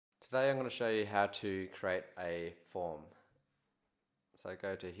Today I'm going to show you how to create a form. So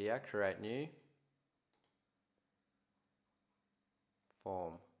go to here, create new,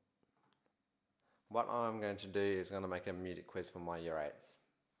 form. What I'm going to do is going to make a music quiz for my year 8s.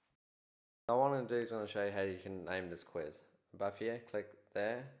 So what I'm going to do is going to show you how you can name this quiz. Above here, click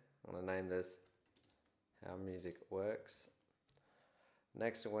there. I'm going to name this How Music Works.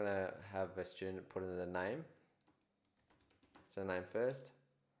 Next I'm going to have a student put in the name. So name first,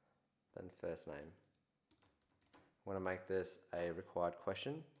 then first name. I'm going to make this a required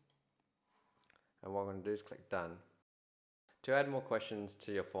question. And what I'm going to do is click done. To add more questions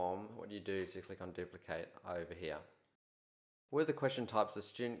to your form, what you do is you click on duplicate over here. With the question types, the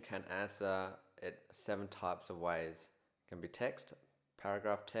student can answer it 7 types of ways. It can be text,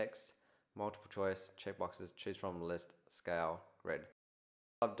 paragraph text, multiple choice, checkboxes, choose from list, scale, grid.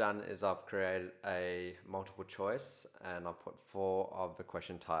 What I've done is I've created a multiple choice and I've put 4 of the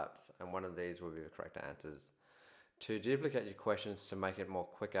question types, and one of these will be the correct answers. To duplicate your questions to make it more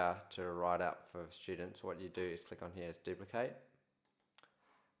quicker to write out for students, what you do is click on here is duplicate,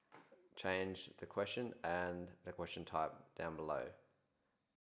 change the question and the question type down below.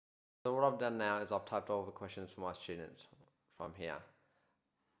 So what I've done now is I've typed all the questions for my students from here.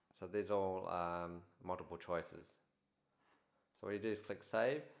 So these are all multiple choices. So what you do is click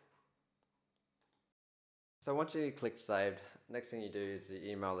save. So once you click saved, next thing you do is you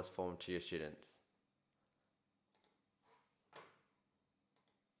email this form to your students.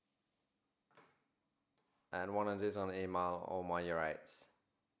 And what I'm going to do is I'm going to email all my year 8s.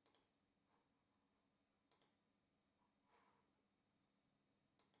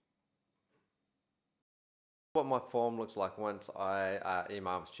 What my form looks like once I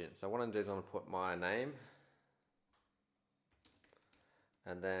email the students. So what I'm going to do is I'm going to put my name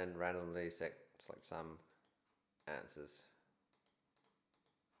and then randomly select some answers.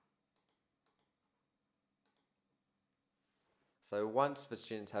 So once the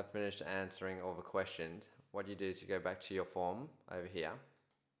students have finished answering all the questions, what you do is you go back to your form over here,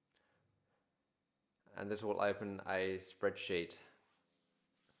 and this will open a spreadsheet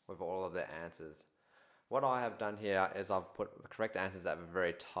with all of their answers. What I have done here is I've put the correct answers at the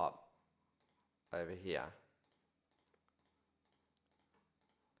very top over here.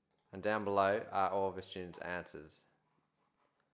 And down below are all of the students' answers.